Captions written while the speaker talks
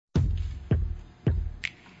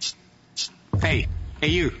Hey,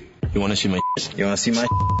 you. You wanna see my shit? You wanna see my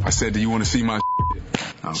shit? I said, do you want to see my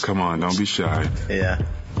shit? Oh, come on, don't be shy. Yeah.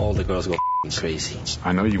 All the girls go crazy.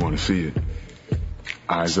 I know you want to see it.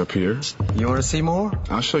 Eyes up here. You wanna see more?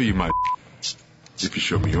 I'll show you my if you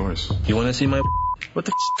show me yours. You wanna see my What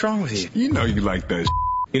the is wrong with you? You know you like that.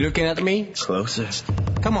 You looking at me? Closer.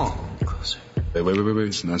 Come on. Closer.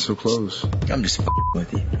 Wait. Not so close. I'm just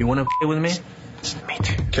with you. You wanna with me? Me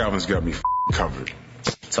too. Calvin's got me covered.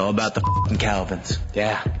 It's all about the Calvins.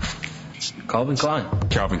 Yeah. Calvin Klein.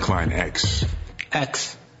 Calvin Klein X.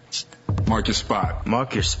 X. Mark your spot.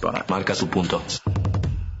 Mark your spot. Marca tu punto.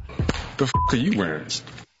 The are you wearing?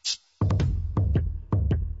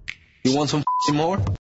 You want some more?